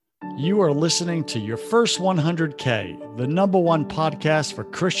You are listening to Your First 100K, the number one podcast for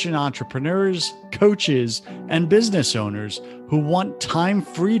Christian entrepreneurs, coaches, and business owners who want time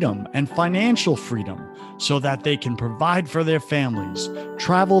freedom and financial freedom so that they can provide for their families,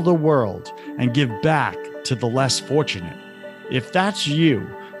 travel the world, and give back to the less fortunate. If that's you,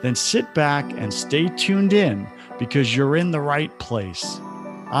 then sit back and stay tuned in because you're in the right place.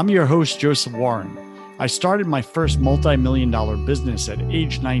 I'm your host, Joseph Warren. I started my first multi-million-dollar business at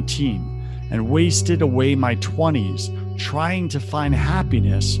age 19 and wasted away my 20s trying to find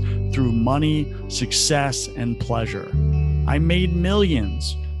happiness through money, success, and pleasure. I made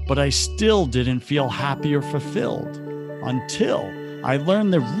millions, but I still didn't feel happy or fulfilled until I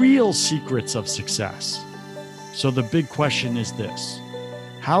learned the real secrets of success. So the big question is this: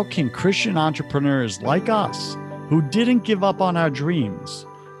 how can Christian entrepreneurs like us, who didn't give up on our dreams,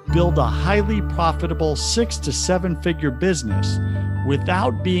 build a highly profitable 6 to 7 figure business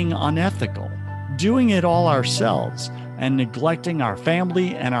without being unethical, doing it all ourselves, and neglecting our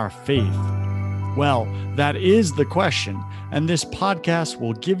family and our faith? Well, that is the question, and this podcast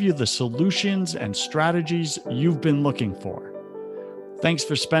will give you the solutions and strategies you've been looking for. Thanks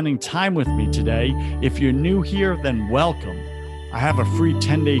for spending time with me today. If you're new here, then welcome. I have a free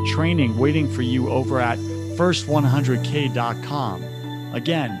 10-day training waiting for you over at first100k.com.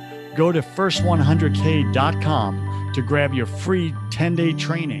 Again, go to first100k.com to grab your free 10-day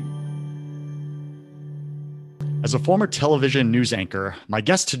training. As a former television news anchor, my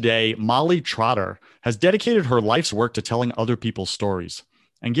guest today, Molly Trotter, has dedicated her life's work to telling other people's stories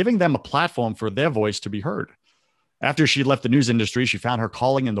and giving them a platform for their voice to be heard. After she left the news industry, she found her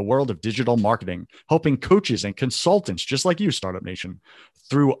calling in the world of digital marketing, helping coaches and consultants just like you, Startup Nation,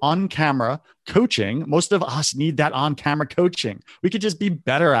 through on-camera coaching. Most of us need that on-camera coaching. We could just be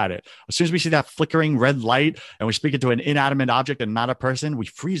better at it. As soon as we see that flickering red light and we speak it to an inanimate object and not a person, we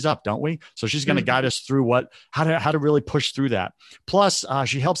freeze up, don't we? So she's going to guide us through how to really push through that. Plus,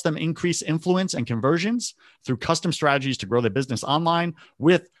 she helps them increase influence and conversions through custom strategies to grow their business online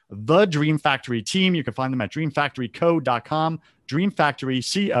with the Dream Factory team. You can find them at dreamfactoryco.com,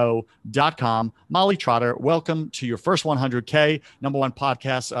 dreamfactoryco.com. Molly Trotter, welcome to your first 100K, number one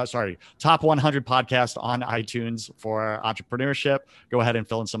podcast, top 100 podcast on iTunes for entrepreneurship. Go ahead and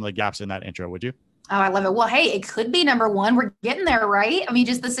fill in some of the gaps in that intro, would you? Oh, I love it. Well, hey, it could be number one. We're getting there, right? I mean,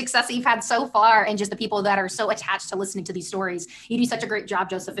 just the success that you've had so far and just the people that are so attached to listening to these stories. You do such a great job,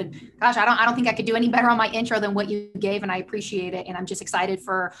 Joseph. And gosh, I don't think I could do any better on my intro than what you gave. And I appreciate it. And I'm just excited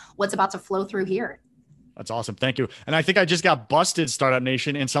for what's about to flow through here. That's awesome. Thank you. And I think I just got busted, Startup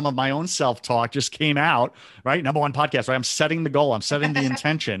Nation, in some of my own self-talk just came out, right? Number one podcast, right? I'm setting the goal. I'm setting the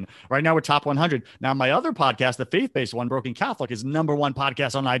intention. Right now we're top 100. Now my other podcast, the faith-based one, Broken Catholic, is number one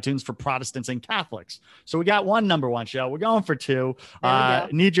podcast on iTunes for Protestants and Catholics. So we got one number one show. We're going for two.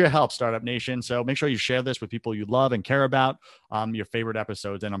 Need your help, Startup Nation. So make sure you share this with people you love and care about, your favorite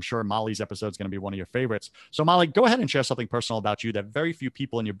episodes. And I'm sure Molly's episode is going to be one of your favorites. So Molly, go ahead and share something personal about you that very few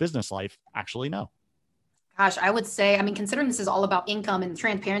people in your business life actually know. Gosh, I would say, I mean, considering this is all about income and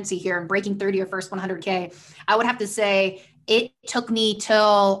transparency here and breaking 30 or first 100K, I would have to say it took me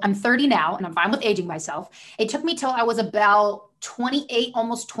till I'm 30 now, and I'm fine with aging myself. It took me till I was about 28,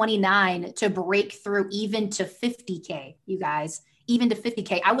 almost 29 to break through even to 50K, you guys. Even to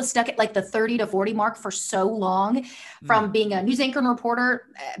 50K. I was stuck at like the 30 to 40 mark for so long from being a news anchor and reporter.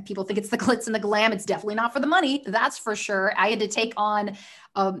 People think it's the glitz and the glam. It's definitely not for the money. That's for sure. I had to take on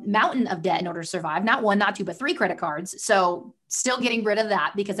a mountain of debt in order to survive. Not one, not two, but 3 credit cards. So still getting rid of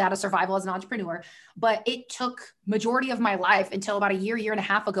that because out of survival as an entrepreneur. But it took majority of my life until about a year and a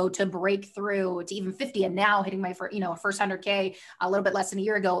half ago to break through to even 50. And now hitting my first 100K a little bit less than a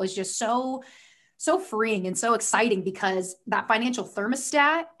year ago is just so freeing and so exciting because that financial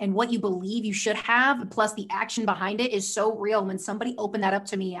thermostat and what you believe you should have, plus the action behind it is so real. When somebody opened that up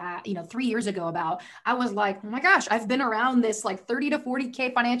to me, 3 years ago I was like, oh my gosh, I've been around this like 30 to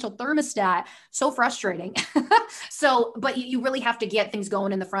 40K financial thermostat. So frustrating. But you really have to get things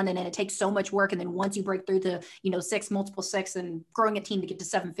going in the front end, and it takes so much work. And then once you break through the, multiple six and growing a team to get to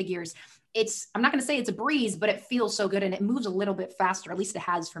 7 figures, I'm not going to say it's a breeze, but it feels so good and it moves a little bit faster. At least it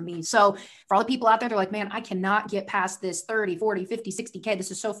has for me. So for all the people out there, they're like, man, I cannot get past this 30, 40, 50, 60K. This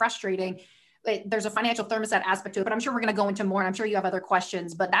is so frustrating. There's a financial thermostat aspect to it, but I'm sure we're going to go into more. And I'm sure you have other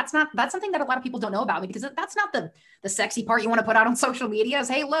questions, but that's something that a lot of people don't know about me, because that's not the sexy part you want to put out on social media is,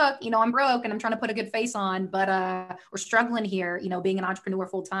 hey, look, I'm broke and I'm trying to put a good face on, but we're struggling here, being an entrepreneur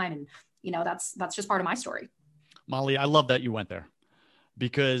full time. And, that's just part of my story. Molly, I love that you went there,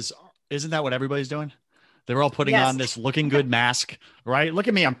 because isn't that what everybody's doing? They're all putting on Yes. this looking good mask, right? Look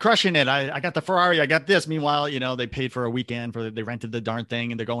at me. I'm crushing it. I got the Ferrari. I got this. Meanwhile, they paid for a weekend they rented the darn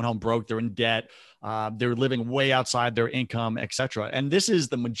thing and they're going home broke. They're in debt. They're living way outside their income, etc. And this is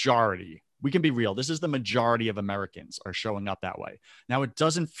the majority. We can be real. This is the majority of Americans are showing up that way. Now, it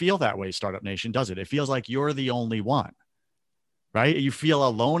doesn't feel that way, Startup Nation, does it? It feels like you're the only one. Right? You feel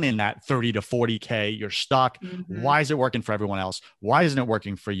alone in that 30 to 40K. You're stuck. Mm-hmm. Why is it working for everyone else? Why isn't it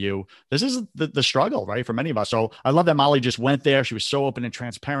working for you? This is the struggle, right? For many of us. So I love that Molly just went there. She was so open and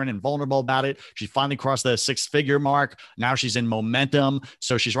transparent and vulnerable about it. She finally crossed the 6-figure mark. Now she's in momentum.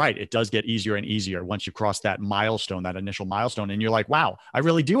 So she's right. It does get easier and easier once you cross that milestone, that initial milestone. And you're like, wow, I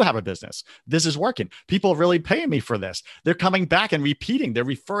really do have a business. This is working. People are really paying me for this. They're coming back and repeating. They're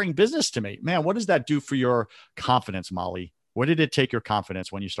referring business to me. Man, what does that do for your confidence, Molly? Where did it take your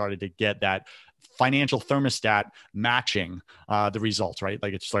confidence when you started to get that financial thermostat matching the results, right?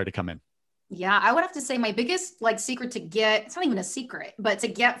 Like it started to come in. Yeah, I would have to say my biggest secret to get, it's not even a secret, but to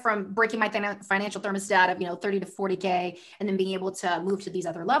get from breaking my financial thermostat of, 30 to 40K and then being able to move to these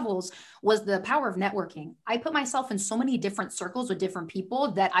other levels was the power of networking. I put myself in so many different circles with different people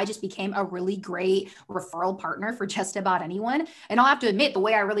that I just became a really great referral partner for just about anyone. And I'll have to admit, the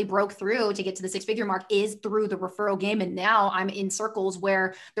way I really broke through to get to the 6-figure mark is through the referral game. And now I'm in circles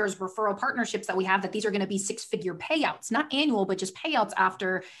where there's referral partnerships that we have that these are going to be 6-figure payouts, not annual, but just payouts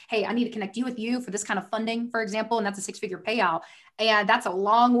after, hey, I need to connect you with you for this kind of funding, for example, and that's a 6-figure payout. And that's a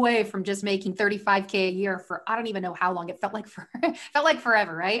long way from just making 35K a year for, I don't even know how long. It felt like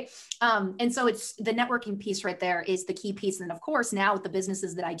forever, right? And so it's the networking piece right there is the key piece. And of course, now with the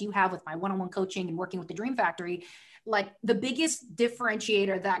businesses that I do have with my one-on-one coaching and working with the Dream Factory, like the biggest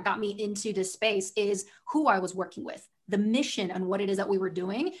differentiator that got me into this space is who I was working with, the mission and what it is that we were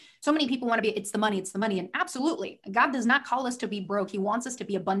doing. So many people want to be, it's the money, it's the money. And absolutely, God does not call us to be broke. He wants us to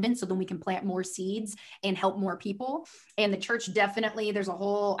be abundant so then we can plant more seeds and help more people. And the church definitely, that's a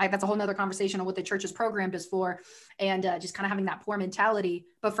whole nother conversation on what the church is programmed is for. And just kind of having that poor mentality.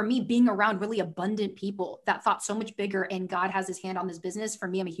 But for me, being around really abundant people that thought so much bigger and God has his hand on this business. For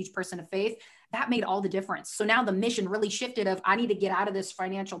me, I'm a huge person of faith. That made all the difference. So now the mission really shifted of I need to get out of this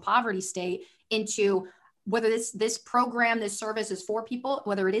financial poverty state into whether this program, this service is for people,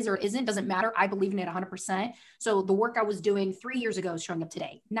 whether it is or isn't, doesn't matter. I believe in it 100%. So the work I was doing 3 years ago is showing up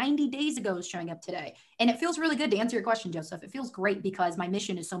today. 90 days ago is showing up today. And it feels really good to answer your question, Joseph. It feels great because my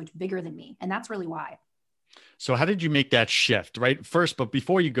mission is so much bigger than me. And that's really why. So how did you make that shift, right? First, but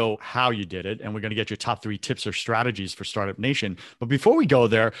before you go, how you did it, and we're going to get your top 3 tips or strategies for Startup Nation. But before we go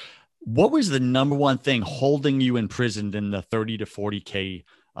there, what was the number one thing holding you imprisoned in the 30 to 40K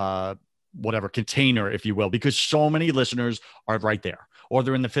whatever container, if you will, because so many listeners are right there, or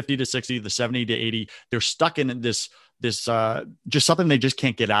they're in the 50 to 60, the 70 to 80. They're stuck in this just something they just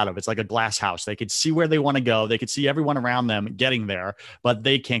can't get out of. It's like a glass house. They could see where they want to go. They could see everyone around them getting there, but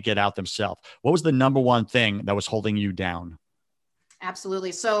they can't get out themselves. What was the number one thing that was holding you down?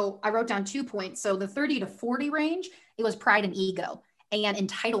 Absolutely. So I wrote down 2 points. So the 30 to 40 range, it was pride and ego. And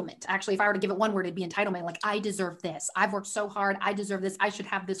entitlement. Actually, if I were to give it one word, it'd be entitlement. Like, I deserve this. I've worked so hard. I deserve this. I should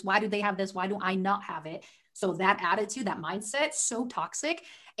have this. Why do they have this? Why do I not have it? So that attitude, that mindset, so toxic.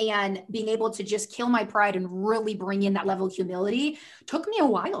 And being able to just kill my pride and really bring in that level of humility took me a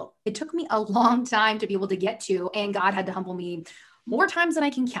while. It took me a long time to be able to get to. And God had to humble me more times than I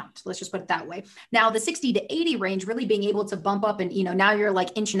can count. Let's just put it that way. Now, the 60 to 80 range, really being able to bump up and, now you're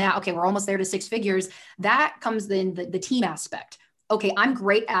like inching out. Okay, we're almost there to 6 figures. That comes in the team aspect. Okay, I'm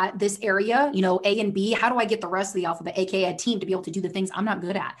great at this area, A and B. How do I get the rest of the alphabet, AKA a team, to be able to do the things I'm not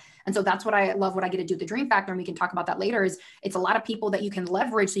good at? And so that's what I love, what I get to do at the Dream Factor. And we can talk about that later is it's a lot of people that you can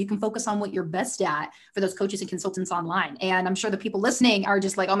leverage so you can focus on what you're best at for those coaches and consultants online. And I'm sure the people listening are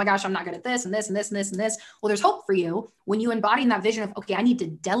just like, oh my gosh, I'm not good at this and this and this and this and this. Well, there's hope for you when you embody that vision of, okay, I need to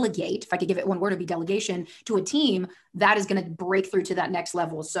delegate. If I could give it one word, it'd be delegation to a team that is going to break through to that next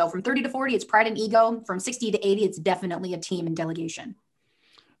level. So from 30 to 40, it's pride and ego. From 60 to 80, it's definitely a team and delegation.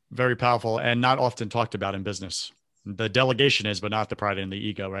 Very powerful and not often talked about in business. The delegation is, but not the pride and the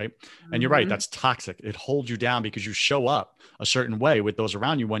ego, right? And you're right, that's toxic. It holds you down because you show up a certain way with those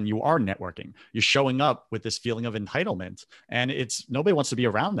around you when you are networking. You're showing up with this feeling of entitlement, and it's nobody wants to be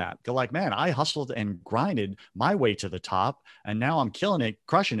around that. They're like, man, I hustled and grinded my way to the top, and now I'm killing it,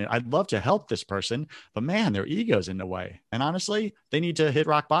 crushing it. I'd love to help this person, but man, their ego's in the way. And honestly, they need to hit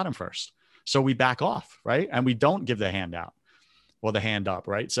rock bottom first. So we back off, right? And we don't give the hand out or the hand up,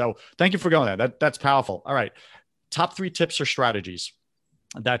 right? So thank you for going there. That's powerful. All right. Top 3 tips or strategies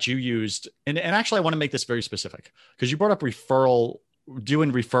that you used. And actually, I want to make this very specific because you brought up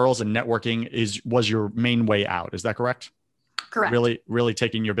doing referrals and networking was your main way out. Is that correct? Correct. Really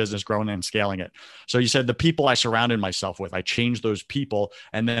taking your business, growing and scaling it. So you said the people I surrounded myself with, I changed those people,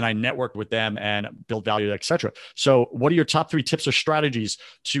 and then I networked with them and built value, etc. So what are your top 3 tips or strategies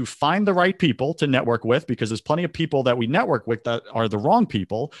to find the right people to network with? Because there's plenty of people that we network with that are the wrong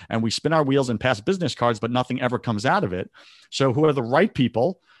people, and we spin our wheels and pass business cards, but nothing ever comes out of it. So who are the right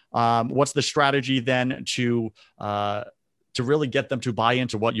people? What's the strategy then to really get them to buy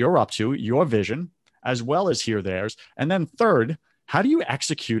into what you're up to, your vision, as well as hear theirs? And then third, how do you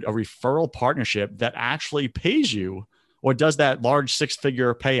execute a referral partnership that actually pays you or does that large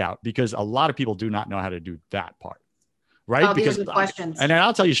 6-figure payout? Because a lot of people do not know how to do that part, right? Oh, these Because are good questions. and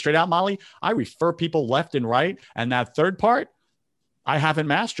I'll tell you straight out, Molly, I refer people left and right. And that third part, I haven't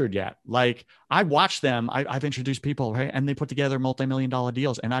mastered yet. Like I watch them, I've introduced people, right? And they put together multi-million-dollar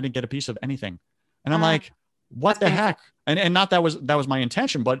deals and I didn't get a piece of anything. And I'm like, what the heck? And not that was my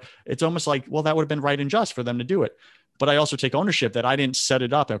intention, but it's almost like, well, that would have been right and just for them to do it. But I also take ownership that I didn't set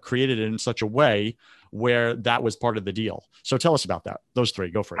it up. I created it in such a way where that was part of the deal. So tell us about that. Those 3,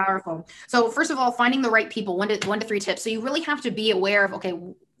 go for it. Powerful. So first of all, finding the right people, 1 to 3 tips. So you really have to be aware of, okay,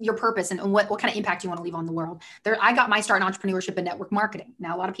 your purpose and what kind of impact you want to leave on the world. I got my start in entrepreneurship and network marketing.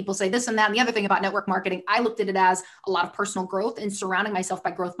 Now, a lot of people say this and that. And the other thing about network marketing, I looked at it as a lot of personal growth and surrounding myself by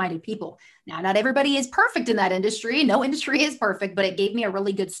growth-minded people. Now, not everybody is perfect in that industry. No industry is perfect, but it gave me a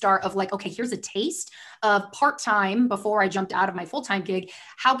really good start of like, okay, here's a taste of part-time before I jumped out of my full-time gig.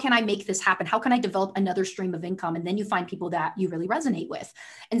 How can I make this happen? How can I develop another stream of income? And then you find people that you really resonate with.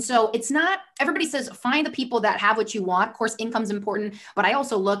 And so it's not, everybody says, find the people that have what you want. Of course, income's important, but I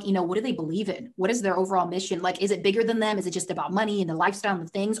also look, what do they believe in? What is their overall mission? Like, is it bigger than them? Is it just about money and the lifestyle and the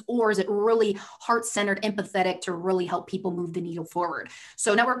things? Or is it really heart-centered, empathetic to really help people move the needle forward?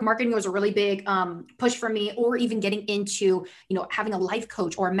 So network marketing was a really big push for me, or even getting into, having a life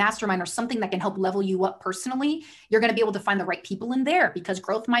coach or a mastermind or something that can help level you up personally. You're going to be able to find the right people in there because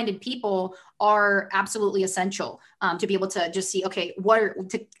growth-minded people are absolutely essential to be able to just see, okay,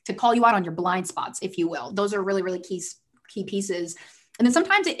 to call you out on your blind spots, if you will. Those are really, really key pieces. And then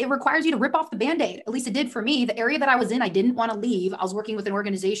sometimes it requires you to rip off the Band-Aid. At least it did for me. The area that I was in, I didn't want to leave. I was working with an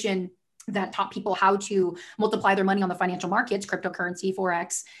organization that taught people how to multiply their money on the financial markets, cryptocurrency,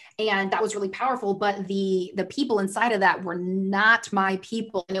 Forex. And that was really powerful. But the people inside of that were not my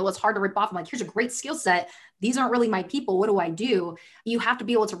people. And it was hard to rip off. I'm like, here's a great skill set. These aren't really my people. What do I do? You have to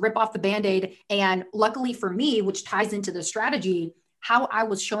be able to rip off the Band-Aid. And luckily for me, which ties into the strategy, how I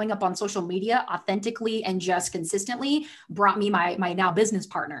was showing up on social media authentically and just consistently brought me my now business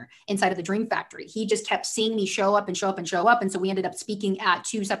partner inside of the Dream Factory. He just kept seeing me show up and show up and show up. And so we ended up speaking at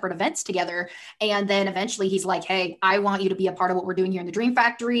 2 separate events together. And then eventually he's like, hey, I want you to be a part of what we're doing here in the Dream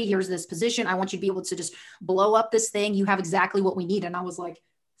Factory. Here's this position. I want you to be able to just blow up this thing. You have exactly what we need. And I was like,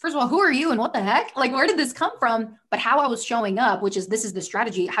 first of all, who are you and what the heck? Like, where did this come from? But how I was showing up, this is the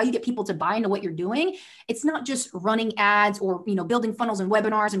strategy, how you get people to buy into what you're doing. It's not just running ads or, building funnels and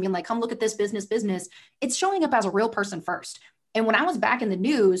webinars and being like, come look at this business. It's showing up as a real person first. And when I was back in the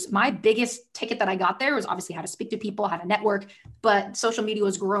news, my biggest ticket that I got there was obviously how to speak to people, how to network, but social media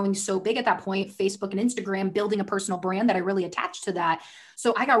was growing so big at that point, Facebook and Instagram, building a personal brand that I really attached to that.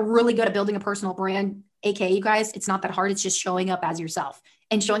 So I got really good at building a personal brand. AKA, you guys, it's not that hard. It's just showing up as yourself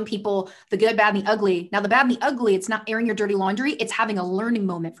and showing people the good, bad, and the ugly. Now, the bad and the ugly, it's not airing your dirty laundry. It's having a learning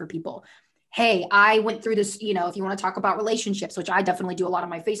moment for people. Hey, I went through this, if you want to talk about relationships, which I definitely do a lot on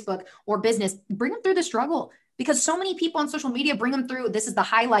my Facebook, or business, bring them through the struggle. Because so many people on social media bring them through, this is the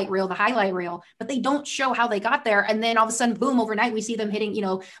highlight reel, but they don't show how they got there. And then all of a sudden, boom, overnight, we see them hitting,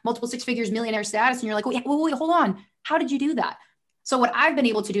 multiple 6 figures, millionaire status. And you're like, wait, hold on. How did you do that? So what I've been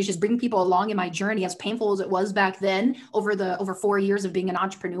able to do is just bring people along in my journey, as painful as it was back then, over 4 years of being an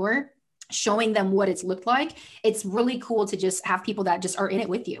entrepreneur, showing them what it's looked like. It's really cool to just have people that just are in it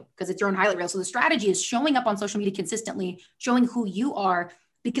with you because it's your own highlight reel. So the strategy is showing up on social media consistently, showing who you are,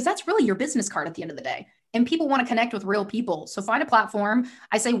 because that's really your business card at the end of the day. And people want to connect with real people. So find a platform,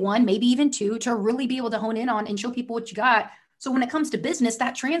 I say 1, maybe even 2, to really be able to hone in on and show people what you got. So when it comes to business,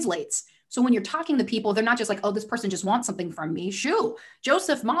 that translates. So when you're talking to people, they're not just like, oh, this person just wants something from me. Shoo,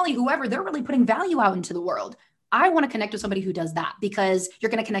 Joseph, Molly, whoever, they're really putting value out into the world. I want to connect with somebody who does that because you're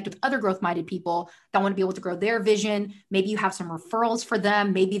going to connect with other growth-minded people that want to be able to grow their vision. Maybe you have some referrals for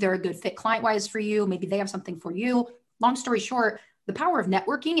them. Maybe they're a good fit client-wise for you. Maybe they have something for you. Long story short, the power of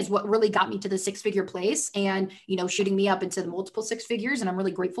networking is what really got me to the 6-figure place and, shooting me up into the multiple 6 figures. And I'm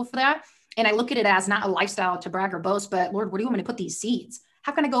really grateful for that. And I look at it as not a lifestyle to brag or boast, but Lord, where do you want me to put these seeds?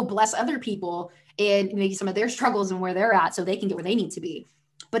 How can I go bless other people in maybe some of their struggles and where they're at so they can get where they need to be?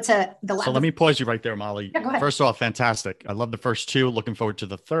 But so let me pause you right there, Molly. Yeah, go ahead. First off, fantastic. I love the first 2. Looking forward to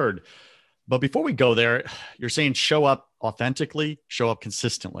the third. But before we go there, you're saying show up authentically, show up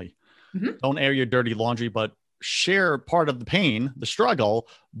consistently. Mhm. Don't air your dirty laundry, but share part of the pain, the struggle,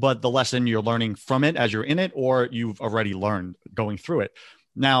 but the lesson you're learning from it as you're in it, or you've already learned going through it.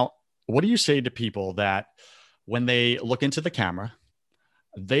 Now, what do you say to people that when they look into the camera,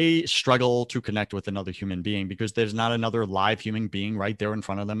 they struggle to connect with another human being because there's not another live human being right there in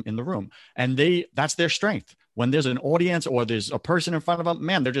front of them in the room? And that's their strength. When there's an audience or there's a person in front of them,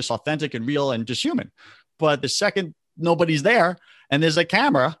 man, they're just authentic and real and just human. But the second nobody's there and there's a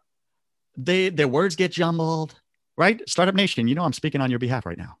camera, their words get jumbled, right? Startup Nation, I'm speaking on your behalf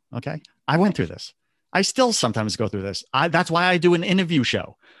right now. Okay. I went through this. I still sometimes go through this. That's why I do an interview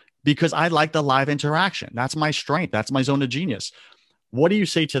show, because I like the live interaction. That's my strength. That's my zone of genius. What do you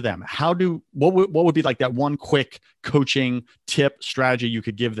say to them? What would be like that one quick coaching tip strategy you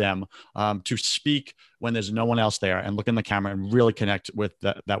could give them to speak when there's no one else there and look in the camera and really connect with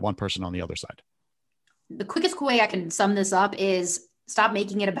that one person on the other side? The quickest way I can sum this up is stop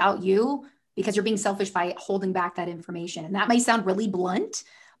making it about you, because you're being selfish by holding back that information. And that may sound really blunt,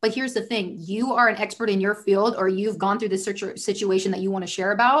 but here's the thing. You are an expert in your field, or you've gone through this situation that you want to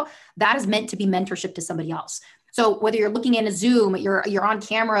share about. That is meant to be mentorship to somebody else. So whether you're looking in a Zoom, you're on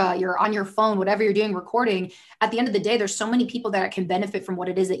camera, you're on your phone, whatever you're doing, recording, at the end of the day, there's so many people that can benefit from what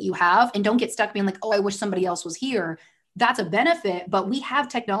it is that you have. And don't get stuck being like, oh, I wish somebody else was here. That's a benefit, but we have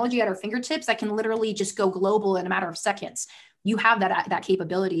technology at our fingertips that can literally just go global in a matter of seconds. You have that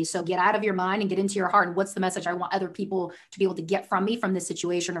capability. So get out of your mind and get into your heart. And what's the message I want other people to be able to get from me, from this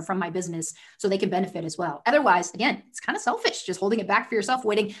situation or from my business, so they can benefit as well. Otherwise, again, it's kind of selfish, just holding it back for yourself,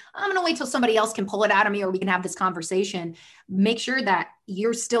 waiting. I'm going to wait till somebody else can pull it out of me, or we can have this conversation. Make sure that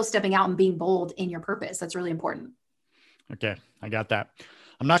you're still stepping out and being bold in your purpose. That's really important. Okay. I got that.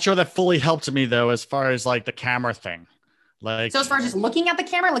 I'm not sure that fully helped me though, as far as like the camera thing. So as far as just looking at the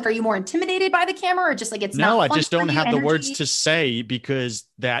camera, like, are you more intimidated by the camera, or just like, it's not No, I fun just for don't you, have the energy? words to say because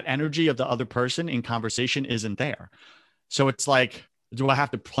that energy of the other person in conversation isn't there. So it's like, do I have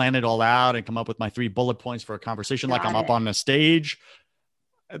to plan it all out and come up with my 3 bullet points for a conversation like I'm up on the stage?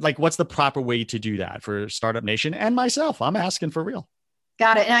 Like, what's the proper way to do that for Startup Nation and myself? I'm asking for real.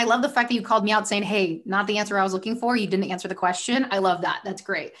 Got it. And I love the fact that you called me out saying, hey, not the answer I was looking for. You didn't answer the question. I love that. That's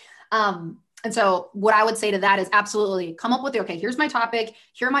great. And so what I would say to that is absolutely come up with, okay, here's my topic.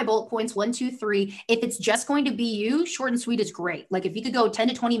 Here are my bullet points, 1, 2, 3. If it's just going to be you, short and sweet is great. Like if you could go 10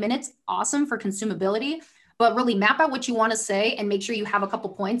 to 20 minutes, awesome for consumability, but really map out what you want to say and make sure you have a couple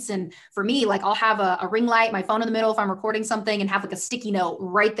points. And for me, like I'll have a ring light, my phone in the middle if I'm recording something, and have like a sticky note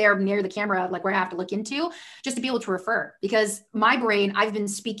right there near the camera, like where I have to look into, just to be able to refer. Because my brain, I've been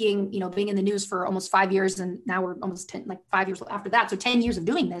speaking, being in the news for almost 5 years, and now we're almost 10, like 5 years after that. So 10 years of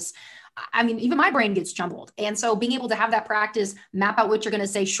doing this. I mean, even my brain gets jumbled. And so being able to have that practice, map out what you're going to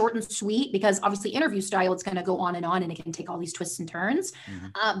say short and sweet, because obviously interview style, it's going to go on, and it can take all these twists and turns.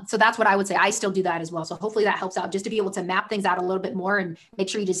 So that's what I would say. I still do that as well. So hopefully that helps out, just to be able to map things out a little bit more and make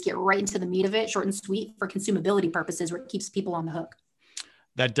sure you just get right into the meat of it, short and sweet, for consumability purposes, where it keeps people on the hook.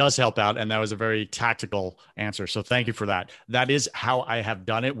 That does help out. And that was a very tactical answer. So thank you for that. That is how I have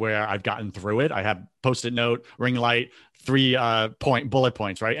done it, where I've gotten through it. I have Post-it note, ring light, 3 bullet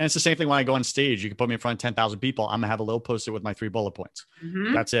points, right? And it's the same thing when I go on stage. You can put me in front of 10,000 people. I'm gonna have a little Post-it with my 3 bullet points.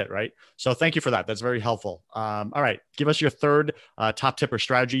 That's it, right? So thank you for that. That's very helpful. All right. Give us your third top tip or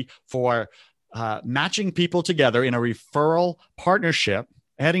strategy for matching people together in a referral partnership,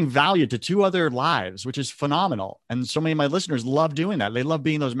 adding value to 2 other lives, which is phenomenal. And so many of my listeners love doing that. They love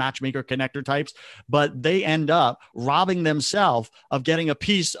being those matchmaker connector types, but they end up robbing themselves of getting a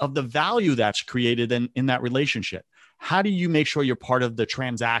piece of the value that's created in that relationship. How do you make sure you're part of the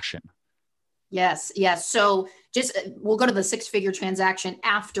transaction? Yes. So just, we'll go to the 6-figure transaction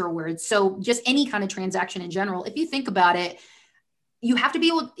afterwards. So just any kind of transaction in general, if you think about it, you have to be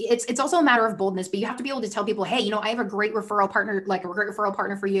able, it's also a matter of boldness, but you have to be able to tell people, hey, I have a great referral partner, like a great referral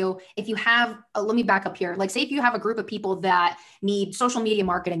partner for you. If you have, let me back up here. Like say if you have a group of people that need social media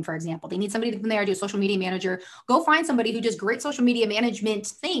marketing, for example, they need somebody to come there, do a social media manager, go find somebody who does great social media management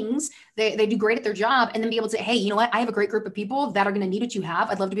things. They do great at their job, and then be able to say, hey, you know what? I have a great group of people that are going to need what you have.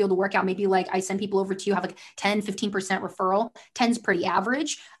 I'd love to be able to work out. Maybe like I send people over to you, have like 10, 15% referral. 10's pretty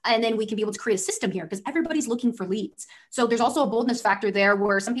average. And then we can be able to create a system here, because everybody's looking for leads. So there's also a boldness factor there,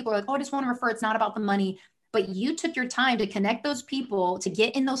 where some people are like, oh, I just want to refer. It's not about the money. but you took your time to connect those people, to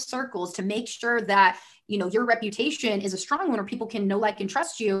get in those circles, to make sure that, your reputation is a strong one, or people can know, like, and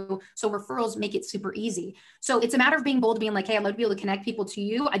trust you. So referrals make it super easy. So it's a matter of being bold, being like, hey, I'd love to be able to connect people to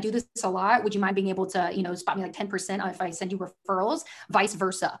you. I do this a lot. Would you mind being able to, spot me like 10% if I send you referrals, vice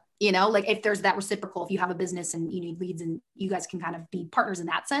versa? Like if there's that reciprocal, if you have a business and you need leads and you guys can kind of be partners in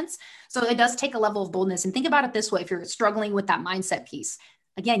that sense. So it does take a level of boldness. And think about it this way: if you're struggling with that mindset piece,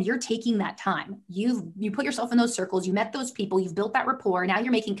 again, you're taking that time. You put yourself in those circles, you met those people, you've built that rapport. Now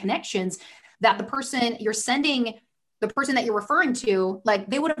you're making connections that the person you're sending, the person that you're referring to, like,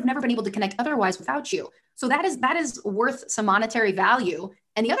 they would have never been able to connect otherwise without you. So that is worth some monetary value.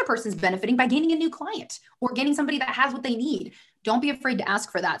 And the other person's benefiting by gaining a new client or getting somebody that has what they need. Don't be afraid to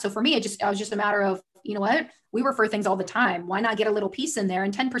ask for that. So for me, I was just a matter of, you know what, we refer things all the time. Why not get a little piece in there?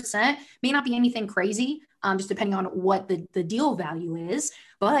 And 10% may not be anything crazy, just depending on what the deal value is.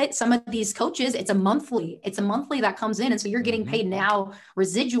 But some of these coaches, it's a monthly that comes in. And so you're getting paid now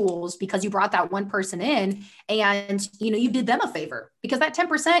residuals because you brought that one person in and, you did them a favor, because that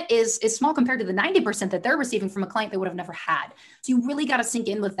 10% is small compared to the 90% that they're receiving from a client they would have never had. So you really got to sink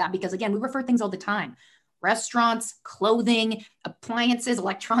in with that, because again, we refer things all the time: restaurants, clothing, appliances,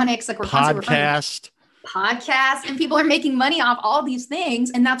 electronics, like we're constantly referring to podcasts, and people are making money off all these things.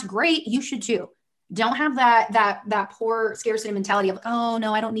 And that's great. You should too. Don't have that poor scarcity mentality of, oh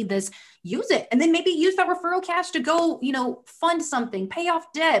no, I don't need this. Use it. And then maybe use that referral cash to go, fund something, pay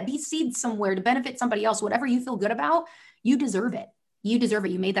off debt, be seed somewhere to benefit somebody else. Whatever you feel good about, you deserve it. You deserve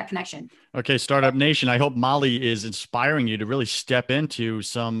it. You made that connection. Okay, Startup Nation, I hope Molly is inspiring you to really step into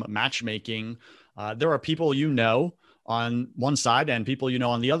some matchmaking. There are people on one side and people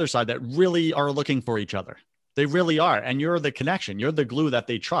on the other side that really are looking for each other. They really are. And you're the connection. You're the glue that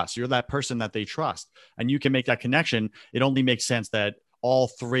they trust. You're that person that they trust. And you can make that connection. It only makes sense that all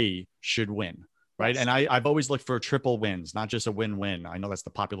three should win, right? Yes. And I've always looked for triple wins, not just a win-win. I know that's the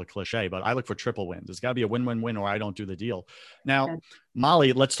popular cliche, but I look for triple wins. It's got to be a win-win-win or I don't do the deal. Now,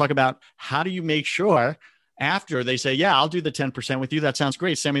 Molly, let's talk about how do you make sure after they say, yeah, I'll do the 10% with you. That sounds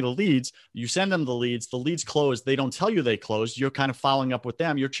great. Send me the leads. You send them the leads close. They don't tell you they closed. You're kind of following up with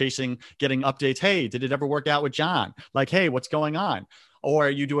them. You're chasing, getting updates. Hey, did it ever work out with John? Like, hey, what's going on? Or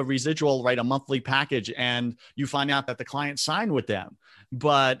you do a residual, right? A monthly package, and you find out that the client signed with them,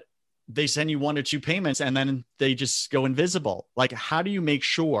 but they send you 1 or 2 payments and then they just go invisible. Like, how do you make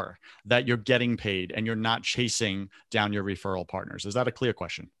sure that you're getting paid and you're not chasing down your referral partners? Is that a clear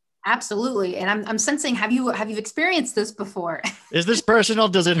question? Absolutely. And I'm sensing, have you experienced this before? Is this personal?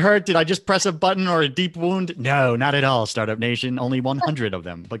 Does it hurt? Did I just press a button or a deep wound? No, not at all, Startup Nation. Only 100 of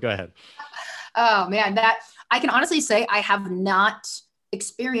them, but go ahead. Oh man, that I can honestly say I have not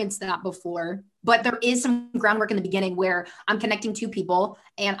experienced that before, but there is some groundwork in the beginning where I'm connecting 2 people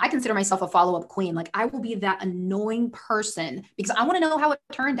and I consider myself a follow-up queen. Like, I will be that annoying person because I want to know how it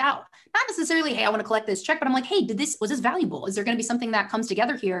turned out. Not necessarily, hey, I want to collect this check, but I'm like, hey, was this valuable? Is there going to be something that comes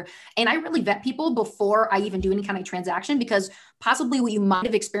together here? And I really vet people before I even do any kind of transaction, because possibly what you might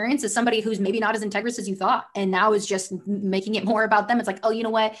have experienced is somebody who's maybe not as integrous as you thought. And now is just making it more about them. It's like, oh, you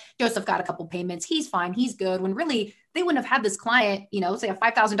know what? Joseph got a couple payments. He's fine. He's good. When really they wouldn't have had this client, say a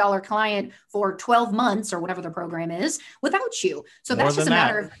 $5,000 client for 12 months or whatever the program is without you. So that's just a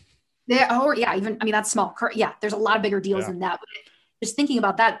matter of that's small. Yeah. There's a lot of bigger deals than that. But just thinking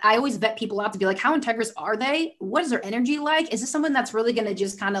about that, I always vet people out to be like, how integrous are they? What is their energy like? Is this someone that's really going to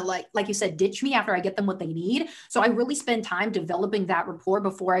just kind of like you said, ditch me after I get them what they need? So I really spend time developing that rapport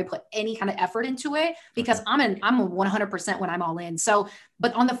before I put any kind of effort into it, because I'm a 100% when I'm all in. So,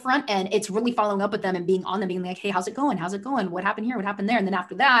 but on the front end, it's really following up with them and being on them, being like, hey, how's it going? How's it going? What happened here? What happened there? And then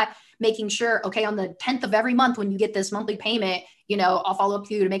after that, making sure, okay, on the 10th of every month, when you get this monthly payment, I'll follow up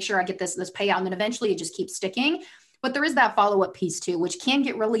with you to make sure I get this payout. And then eventually it just keeps sticking. But there is that follow-up piece too, which can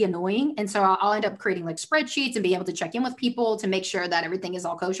get really annoying. And so I'll end up creating like spreadsheets and being able to check in with people to make sure that everything is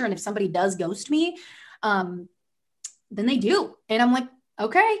all kosher. And if somebody does ghost me, then they do. And I'm like,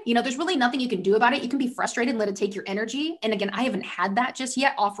 okay, there's really nothing you can do about it. You can be frustrated and let it take your energy. And again, I haven't had that just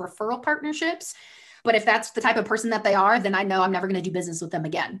yet off referral partnerships. But if that's the type of person that they are, then I know I'm never going to do business with them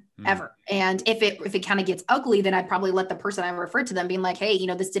again, ever. And if it kind of gets ugly, then I'd probably let the person I referred to them being like, hey,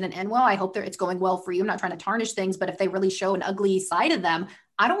 this didn't end well. I hope it's going well for you. I'm not trying to tarnish things, but if they really show an ugly side of them,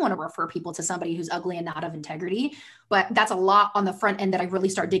 I don't want to refer people to somebody who's ugly and not of integrity. But that's a lot on the front end that I really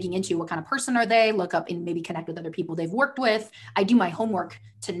start digging into. What kind of person are they? Look up and maybe connect with other people they've worked with. I do my homework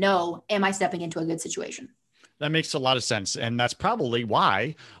to know, am I stepping into a good situation? That makes a lot of sense. And that's probably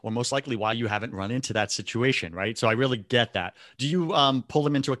why, or most likely why you haven't run into that situation, right? So I really get that. Do you pull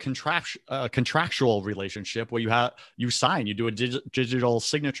them into a contractual relationship where you sign, you do a digital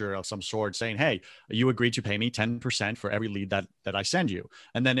signature of some sort saying, hey, you agreed to pay me 10% for every lead that I send you?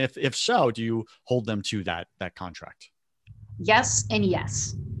 And then if so, do you hold them to that contract? Yes and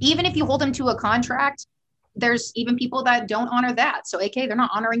yes. Even if you hold them to a contract, there's even people that don't honor that. So, AK, they're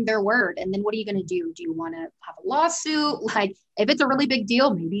not honoring their word. And then what are you going to do? Do you want to have a lawsuit? Like, if it's a really big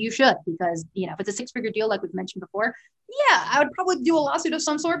deal, maybe you should, because, if it's a six-figure deal, like we've mentioned before, yeah, I would probably do a lawsuit of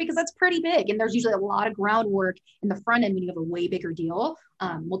some sort because that's pretty big. And there's usually a lot of groundwork in the front end when you have a way bigger deal,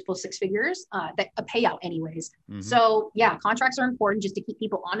 multiple six figures, that a payout anyways. Mm-hmm. So yeah, contracts are important just to keep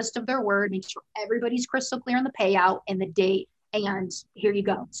people honest of their word, make sure everybody's crystal clear on the payout and the date. And here you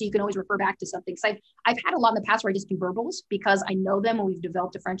go. So you can always refer back to something. So I've had a lot in the past where I just do verbals because I know them and we've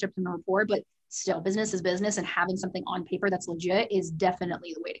developed a friendship and a rapport, but still business is business, and having something on paper that's legit is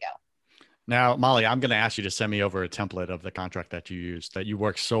definitely the way to go. Now, Molly, I'm going to ask you to send me over a template of the contract that you used, that you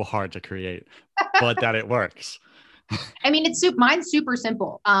worked so hard to create, but that it works. I mean, mine's super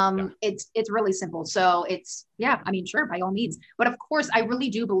simple. It's really simple. So sure, by all means. But of course, I really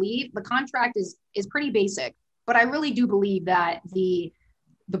do believe the contract is pretty basic, but I really do believe that the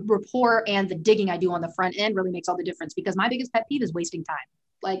rapport and the digging I do on the front end really makes all the difference, because my biggest pet peeve is wasting time.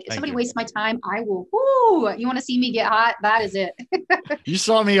 Like, if somebody wastes my time, I will, you want to see me get hot? That is it. You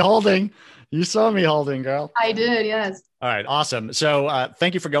saw me holding, girl. I did, yes. All right, awesome. So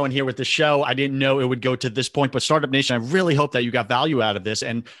thank you for going here with the show. I didn't know it would go to this point, but Startup Nation, I really hope that you got value out of this.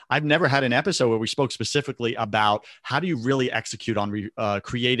 And I've never had an episode where we spoke specifically about how do you really execute on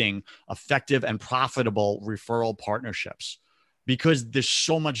creating effective and profitable referral partnerships. Because there's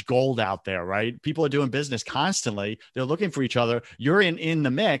so much gold out there, right? People are doing business constantly. They're looking for each other. You're in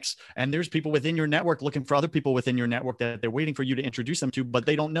the mix, and there's people within your network looking for other people within your network that they're waiting for you to introduce them to, but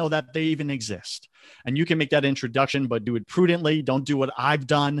they don't know that they even exist. And you can make that introduction, but do it prudently. Don't do what I've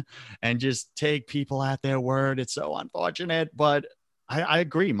done and just take people at their word. It's so unfortunate, but I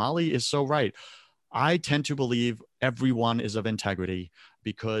agree. Molly is so right. I tend to believe everyone is of integrity,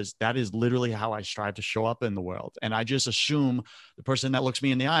 because that is literally how I strive to show up in the world. And I just assume the person that looks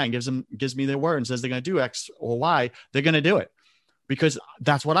me in the eye and gives me their word and says they're going to do X or Y, they're going to do it, because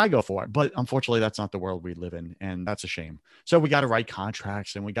that's what I go for. But unfortunately, that's not the world we live in. And that's a shame. So we got to write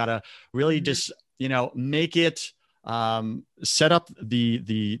contracts, and we got to really just, make it, set up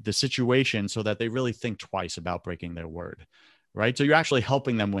the situation so that they really think twice about breaking their word. Right. So you're actually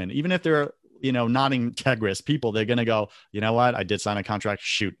helping them win, even if they're, non-integrous people. They're going to go, you know what? I did sign a contract.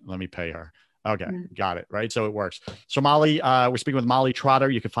 Shoot, let me pay her. Okay. Got it. Right. So it works. So Molly, we're speaking with Molly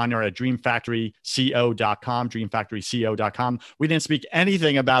Trotter. You can find her at dreamfactoryco.com, dreamfactoryco.com. We didn't speak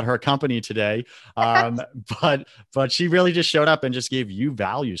anything about her company today. But she really just showed up and just gave you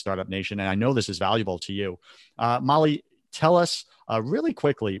value, Startup Nation. And I know this is valuable to you. Molly, tell us really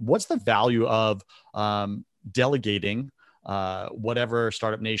quickly, what's the value of delegating whatever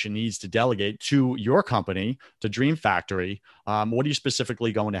Startup Nation needs to delegate to your company, to Dream Factory? What are you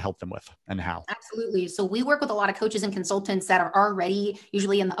specifically going to help them with, and how? Absolutely. So we work with a lot of coaches and consultants that are already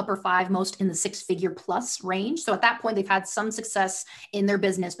usually in the upper five, most in the six-figure plus range. So at that point, they've had some success in their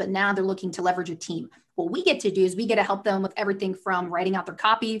business, but now they're looking to leverage a team. What we get to do is we get to help them with everything from writing out their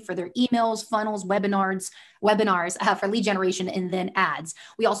copy for their emails, funnels, webinars for lead generation, and then ads.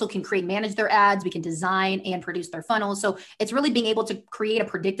 We also can manage their ads. We can design and produce their funnels. So it's really being able to create a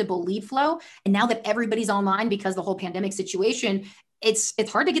predictable lead flow. And now that everybody's online because the whole pandemic situation, it's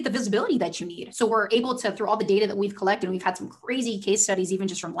hard to get the visibility that you need. So we're able to, through all the data that we've collected, and we've had some crazy case studies, even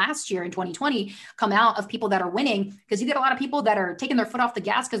just from last year in 2020, come out of people that are winning, because you get a lot of people that are taking their foot off the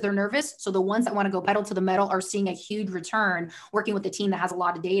gas because they're nervous. So the ones that want to go pedal to the metal are seeing a huge return working with the team that has a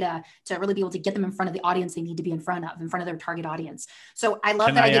lot of data to really be able to get them in front of the audience they need to be in front of their target audience. So I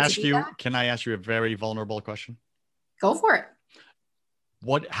love that I get to do that. Can I ask you a very vulnerable question? Go for it.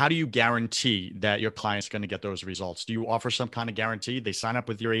 How do you guarantee that your client's going to get those results? Do you offer some kind of guarantee? They sign up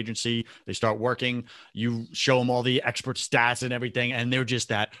with your agency, they start working, you show them all the expert stats and everything, and they're just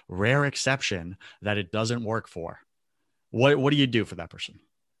that rare exception that it doesn't work for. What do you do for that person?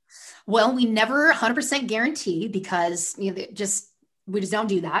 Well, we never 100% guarantee, because we just don't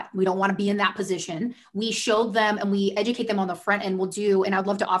do that. We don't want to be in that position. We show them and we educate them on the front end. And I'd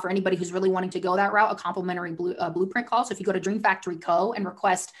love to offer anybody who's really wanting to go that route a complimentary blueprint call. So if you go to Dream Factory Co. and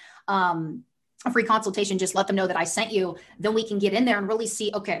request a free consultation, just let them know that I sent you, then we can get in there and really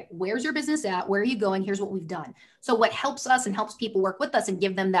see, okay, where's your business at? Where are you going? Here's what we've done. So what helps us and helps people work with us and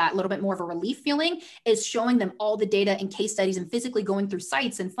give them that little bit more of a relief feeling is showing them all the data and case studies and physically going through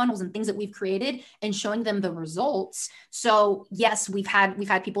sites and funnels and things that we've created and showing them the results. So yes, we've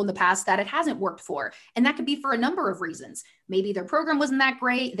had people in the past that it hasn't worked for, and that could be for a number of reasons. Maybe their program wasn't that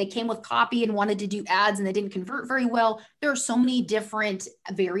great. They came with copy and wanted to do ads and they didn't convert very well. There are so many different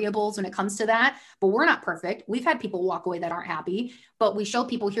variables when it comes to that, but we're not perfect. We've had people walk away that aren't happy, but we show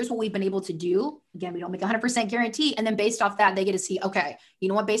people, here's what we've been able to do. Again, we don't make 100% guarantee. And then based off that, they get to see, okay, you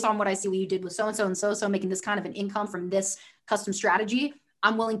know what, based on what I see what you did with so-and-so and so-so, making this kind of an income from this custom strategy,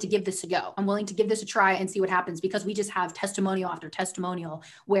 I'm willing to give this a go. I'm willing to give this a try and see what happens, because we just have testimonial after testimonial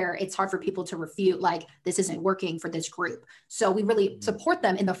where it's hard for people to refute, like, this isn't working for this group. So we really support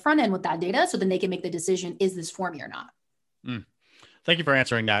them in the front end with that data so then they can make the decision, is this for me or not? Thank you for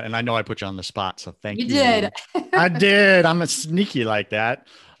answering that. And I know I put you on the spot, so thank you. You did. I did. I'm a sneaky like that.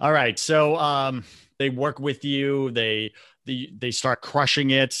 All right. So they work with you. They start crushing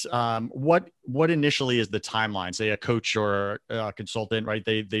it. What initially is the timeline? Say a coach or a consultant, right?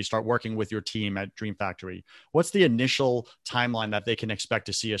 They start working with your team at Dream Factory. What's the initial timeline that they can expect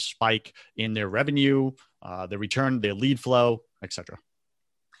to see a spike in their revenue, their return, their lead flow, etc.?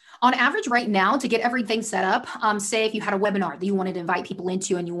 On average right now, to get everything set up, say if you had a webinar that you wanted to invite people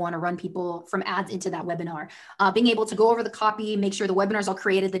into and you want to run people from ads into that webinar, being able to go over the copy, make sure the webinar's all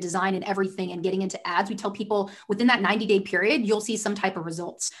created, the design and everything, and getting into ads, we tell people within that 90-day period, you'll see some type of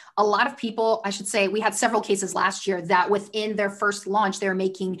results. A lot of people, I should say, we had several cases last year that within their first launch, they're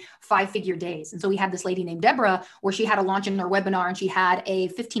making 5-figure days. And so we had this lady named Deborah where she had a launch in her webinar and she had a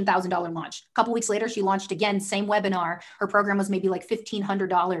 $15,000 launch. A couple weeks later, she launched again, same webinar. Her program was maybe like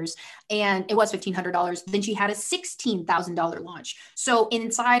 $1,500. And it was $1,500. Then she had a $16,000 launch. So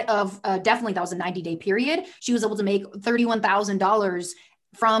inside of definitely that was a 90-day period, she was able to make $31,000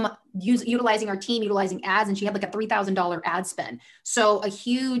 from utilizing our team, utilizing ads, and she had like a $3,000 ad spend. So a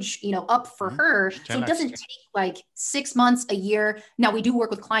huge, up for her. So it doesn't take like 6 months, a year. Now we do work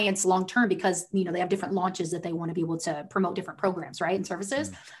with clients long-term because, they have different launches that they want to be able to promote different programs, right? And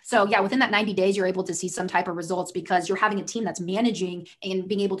services. So yeah, within that 90 days, you're able to see some type of results because you're having a team that's managing and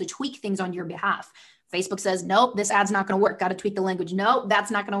being able to tweak things on your behalf. Facebook says, nope, this ad's not going to work. Got to tweak the language. Nope, that's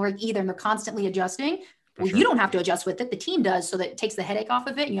not going to work either. And they're constantly adjusting. Well, you don't have to adjust with it. The team does, so that it takes the headache off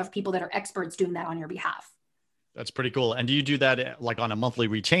of it. And you have people that are experts doing that on your behalf. That's pretty cool. And do you do that like on a monthly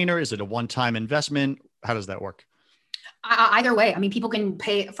retainer? Is it a one-time investment? How does that work? Either way, I mean, people can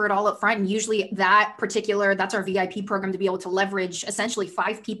pay for it all up front. And usually that's our VIP program to be able to leverage essentially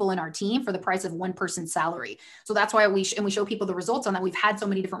 5 people in our team for the price of 1 person's salary. So that's why we show people the results on that. We've had so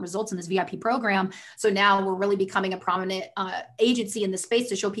many different results in this VIP program. So now we're really becoming a prominent agency in the space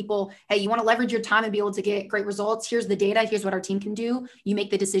to show people, hey, you want to leverage your time and be able to get great results. Here's the data. Here's what our team can do. You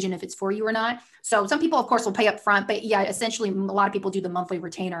make the decision if it's for you or not. So some people, of course, will pay up front, but yeah, essentially a lot of people do the monthly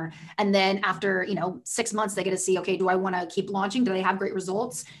retainer. And then after, 6 months, they get to see, okay, do I want to keep launching? Do they have great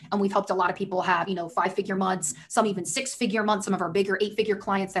results? And we've helped a lot of people have, 5-figure months, some even 6-figure months, some of our bigger 8-figure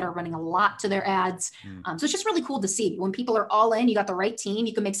clients that are running a lot to their ads. So it's just really cool to see when people are all in, you got the right team,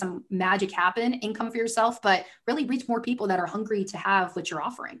 you can make some magic happen, income for yourself, but really reach more people that are hungry to have what you're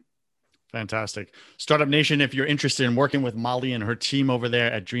offering. Fantastic. Startup Nation, if you're interested in working with Molly and her team over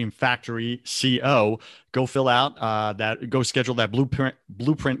there at Dream Factory CO, go fill out go schedule that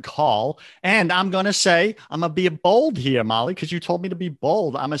blueprint call. And I'm going to be bold here, Molly, because you told me to be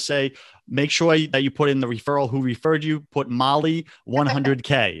bold. I'm going to say, make sure that you put in the referral who referred you, put Molly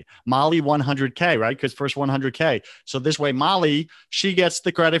 100K, Molly 100K, right? Because first 100K. So this way, Molly, she gets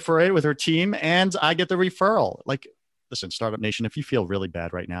the credit for it with her team and I get the referral. Listen, Startup Nation, if you feel really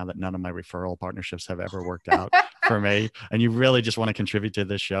bad right now that none of my referral partnerships have ever worked out for me, and you really just want to contribute to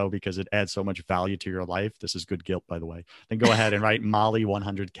this show because it adds so much value to your life, this is good guilt, by the way, then go ahead and write Molly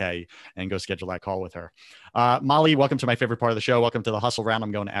 100K and go schedule that call with her. Molly, welcome to my favorite part of the show. Welcome to the hustle round.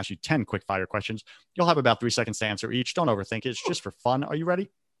 I'm going to ask you 10 quick fire questions. You'll have about 3 seconds to answer each. Don't overthink it. It's just for fun. Are you ready?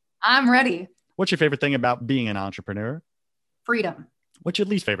 I'm ready. What's your favorite thing about being an entrepreneur? Freedom. What's your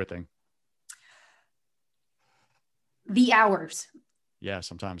least favorite thing? The hours. Yeah,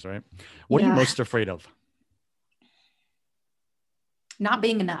 sometimes, right? What are you most afraid of? Not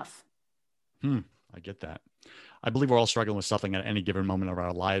being enough. I get that. I believe we're all struggling with something at any given moment of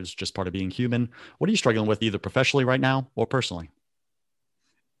our lives, just part of being human. What are you struggling with either professionally right now or personally?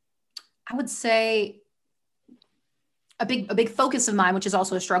 I would say a big focus of mine, which is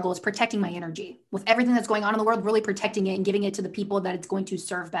also a struggle, is protecting my energy with everything that's going on in the world, really protecting it and giving it to the people that it's going to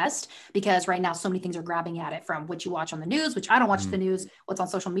serve best. Because right now, so many things are grabbing at it, from what you watch on the news, which I don't watch the news, what's on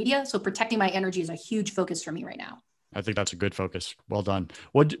social media. So protecting my energy is a huge focus for me right now. I think that's a good focus. Well done.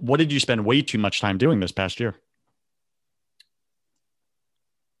 What did you spend way too much time doing this past year?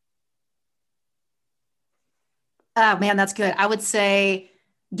 Oh man, that's good. I would say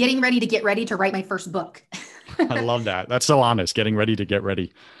getting ready to get ready to write my first book. I love that. That's so honest. Getting ready to get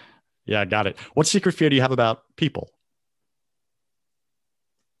ready. Yeah, got it. What secret fear do you have about people?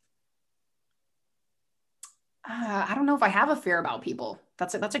 I don't know if I have a fear about people.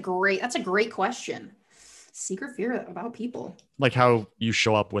 That's a great question. Secret fear about people. Like how you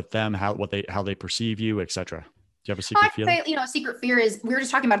show up with them, how they perceive you, etc. Do you have a I secret would fear? say, a secret fear is, we were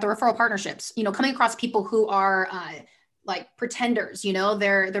just talking about the referral partnerships, coming across people who are like pretenders,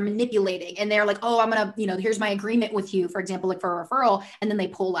 they're manipulating, and they're like, oh, I'm going to, here's my agreement with you, for example, like for a referral. And then they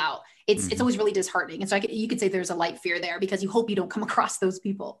pull out. It's always really disheartening. And so you could say there's a light fear there, because you hope you don't come across those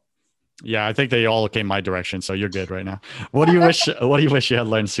people. Yeah, I think they all came my direction, so you're good right now. What do you wish? What do you wish you had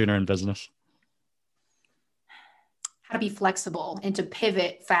learned sooner in business? How to be flexible and to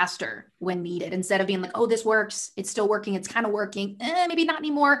pivot faster when needed, instead of being like, oh, this works, it's still working, it's kind of working, maybe not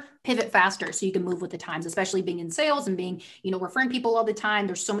anymore. Pivot faster so you can move with the times, especially being in sales and being, referring people all the time.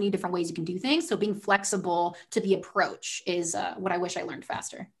 There's so many different ways you can do things. So being flexible to the approach is what I wish I learned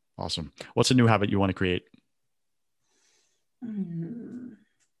faster. Awesome. What's a new habit you want to create?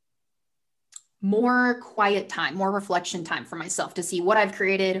 More quiet time, more reflection time for myself, to see what I've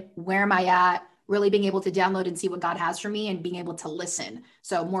created, where am I at, really being able to download and see what God has for me, and being able to listen.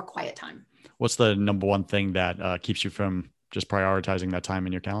 So more quiet time. What's the number one thing that keeps you from just prioritizing that time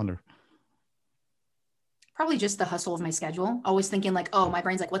in your calendar? Probably just the hustle of my schedule. Always thinking like, oh, my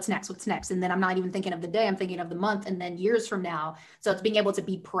brain's like, what's next? What's next? And then I'm not even thinking of the day. I'm thinking of the month and then years from now. So it's being able to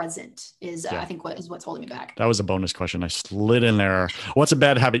be present is, I think, what's holding me back. That was a bonus question I slid in there. What's a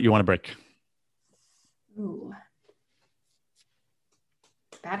bad habit you want to break? Ooh.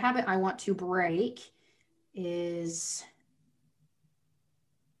 Bad habit I want to break is,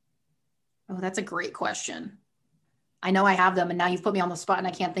 that's a great question. I know I have them, and now you've put me on the spot and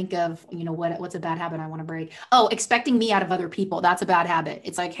I can't think of, what's a bad habit I want to break. Oh, expecting me out of other people. That's a bad habit.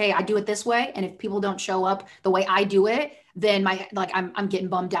 It's like, hey, I do it this way, and if people don't show up the way I do it, then I'm getting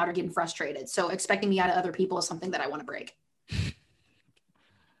bummed out or getting frustrated. So expecting me out of other people is something that I want to break.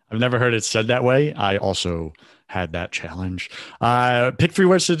 I've never heard it said that way. I also had that challenge. Pick 3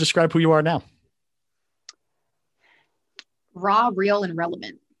 words to describe who you are now. Raw, real, and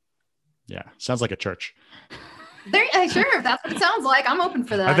relevant. Yeah, sounds like a church. Sure, if that's what it sounds like, I'm open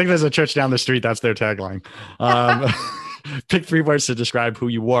for that. I think there's a church down the street. That's their tagline. Pick 3 words to describe who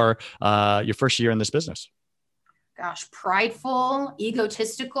you were your first year in this business. Gosh, prideful,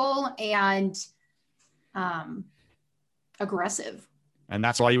 egotistical, and aggressive. And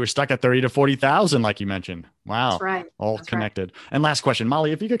that's why you were stuck at 30 to 40,000, like you mentioned. Wow. That's right. All That's connected. Right. And last question,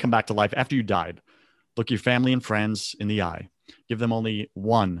 Molly, if you could come back to life after you died, look your family and friends in the eye, give them only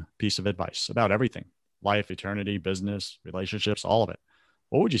one piece of advice about everything: life, eternity, business, relationships, all of it.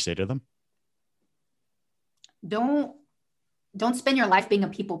 What would you say to them? Don't spend your life being a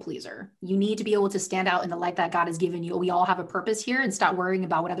people pleaser. You need to be able to stand out in the light that God has given you. We all have a purpose here, and stop worrying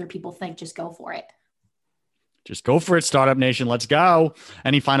about what other people think. Just go for it. Just go for it, Startup Nation. Let's go.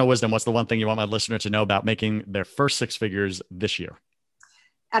 Any final wisdom? What's the one thing you want my listener to know about making their first 6 figures this year?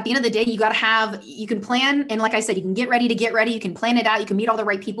 At the end of the day, you can plan. And like I said, you can get ready to get ready. You can plan it out. You can meet all the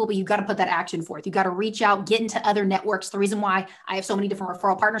right people, but you got to put that action forth. You got to reach out, get into other networks. The reason why I have so many different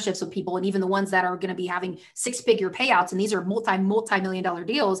referral partnerships with people, and even the ones that are going to be having 6-figure payouts, and these are multi-million dollar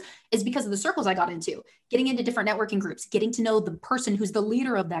deals, is because of the circles I got into, getting into different networking groups, getting to know the person who's the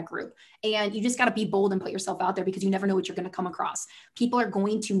leader of that group. And you just got to be bold and put yourself out there, because you never know what you're going to come across. People are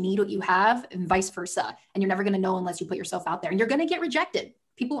going to need what you have, and vice versa. And you're never going to know unless you put yourself out there, and you're going to get rejected.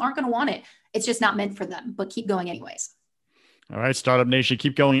 People aren't going to want it. It's just not meant for them, but keep going anyways. All right, Startup Nation,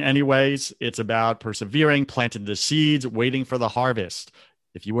 keep going anyways. It's about persevering, planting the seeds, waiting for the harvest.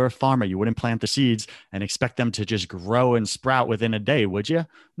 If you were a farmer, you wouldn't plant the seeds and expect them to just grow and sprout within a day, would you?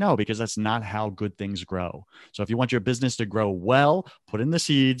 No, because that's not how good things grow. So if you want your business to grow well, put in the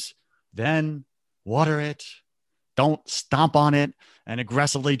seeds, then water it. Don't stomp on it and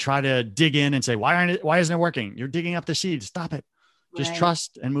aggressively try to dig in and say, why isn't it working? You're digging up the seeds. Stop it. Just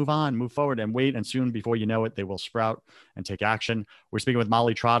trust and move on, move forward, and wait. And soon, before you know it, they will sprout and take action. We're speaking with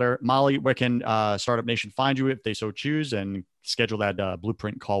Molly Trotter. Molly, where can Startup Nation find you if they so choose, and schedule that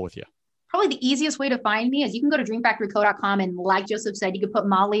blueprint call with you? Probably probably the easiest way to find me is you can go to dreamfactoryco.com, and like Joseph said, you could put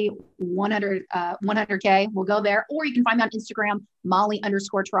Molly 100K. We'll go there. Or you can find me on Instagram,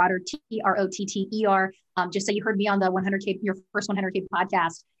 Molly_Trotter, Trotter. Just say you heard me on the 100K, your first 100K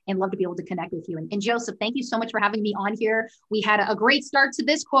podcast, and love to be able to connect with you. And Joseph, thank you so much for having me on here. We had a great start to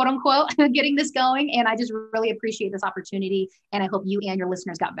this, quote unquote, getting this going. And I just really appreciate this opportunity. And I hope you and your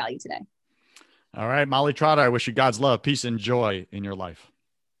listeners got value today. All right, Molly Trotter, I wish you God's love, peace, and joy in your life.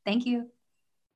 Thank you.